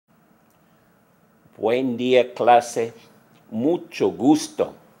Buen día, clase. Mucho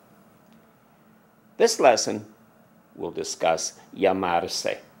gusto. This lesson will discuss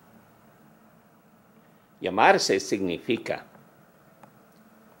llamarse. Llamarse significa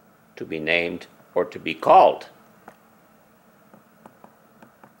to be named or to be called.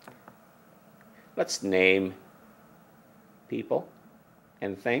 Let's name people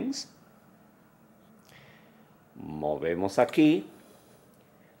and things. Movemos aquí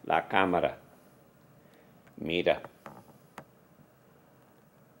la cámara. Mira.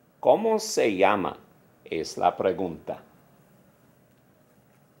 ¿Cómo se llama? Es la pregunta.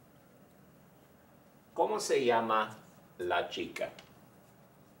 ¿Cómo se llama la chica?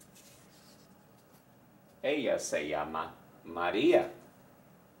 Ella se llama María.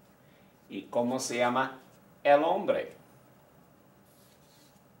 ¿Y cómo se llama el hombre?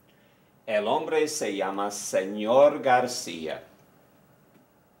 El hombre se llama Señor García.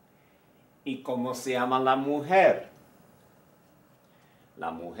 ¿Y cómo se llama la mujer?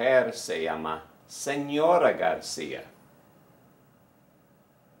 La mujer se llama Señora García.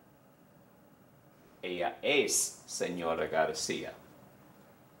 Ella es Señora García.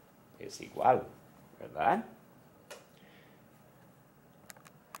 Es igual, ¿verdad?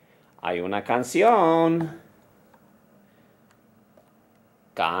 Hay una canción.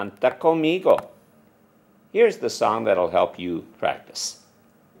 Canta conmigo. Here's the song that'll help you practice.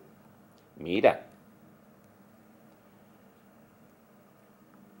 Mira.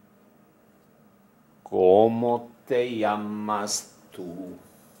 ¿Cómo te llamas tú?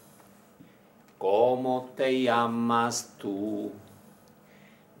 ¿Cómo te llamas tú?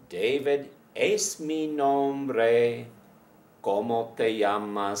 David es mi nombre. ¿Cómo te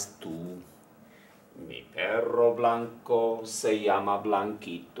llamas tú? Mi perro blanco se llama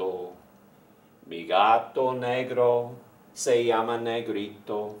Blanquito. Mi gato negro se llama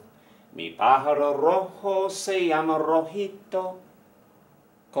Negrito. Mi pájaro rojo se llama Rojito.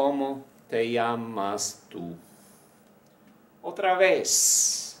 ¿Cómo te llamas tú? Otra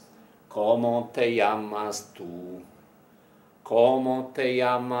vez. ¿Cómo te llamas tú? ¿Cómo te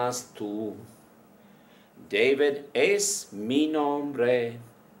llamas tú? David es mi nombre.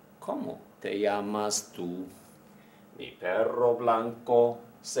 ¿Cómo te llamas tú? Mi perro blanco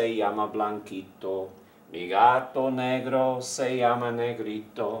se llama Blanquito. Mi gato negro se llama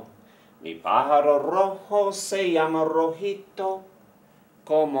Negrito. Mi pájaro rojo se llama Rojito.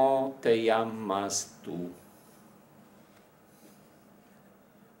 ¿Cómo te llamas tú?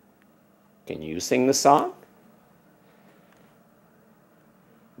 Can you sing the song?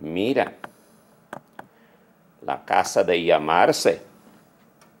 Mira, la casa de llamarse.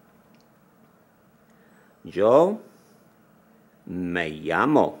 Yo me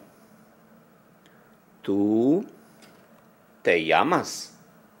llamo. Tú te llamas.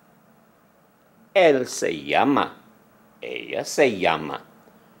 Él se llama. Ella se llama.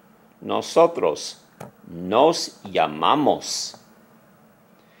 Nosotros nos llamamos.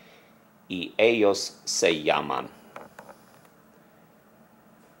 Y ellos se llaman.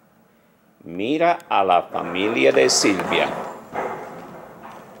 Mira a la familia de Silvia.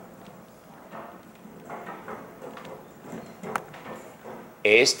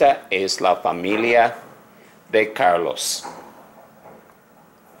 Esta es la familia de Carlos.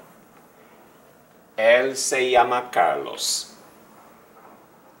 Él se llama Carlos.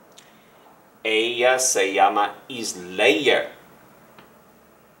 Ella se llama Isleya.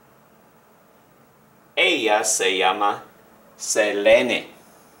 Ella se llama Selene.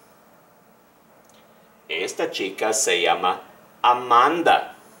 Esta chica se llama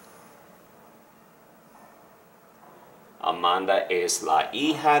Amanda. Amanda es la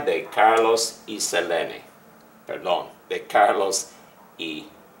hija de Carlos y Selene. Perdón, de Carlos y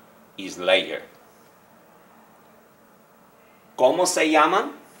Isleya. ¿Cómo se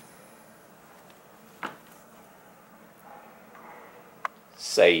llaman?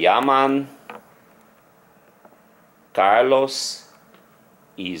 Se llaman Carlos,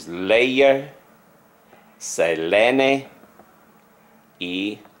 Isleya, Selene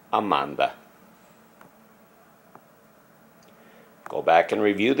y Amanda. Go back and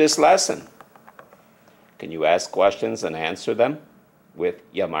review this lesson. Can you ask questions and answer them with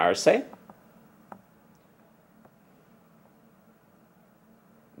llamarse?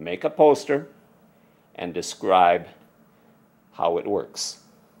 Make a poster and describe how it works.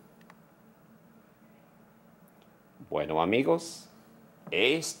 Bueno, amigos,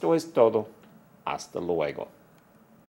 esto es todo. Hasta luego.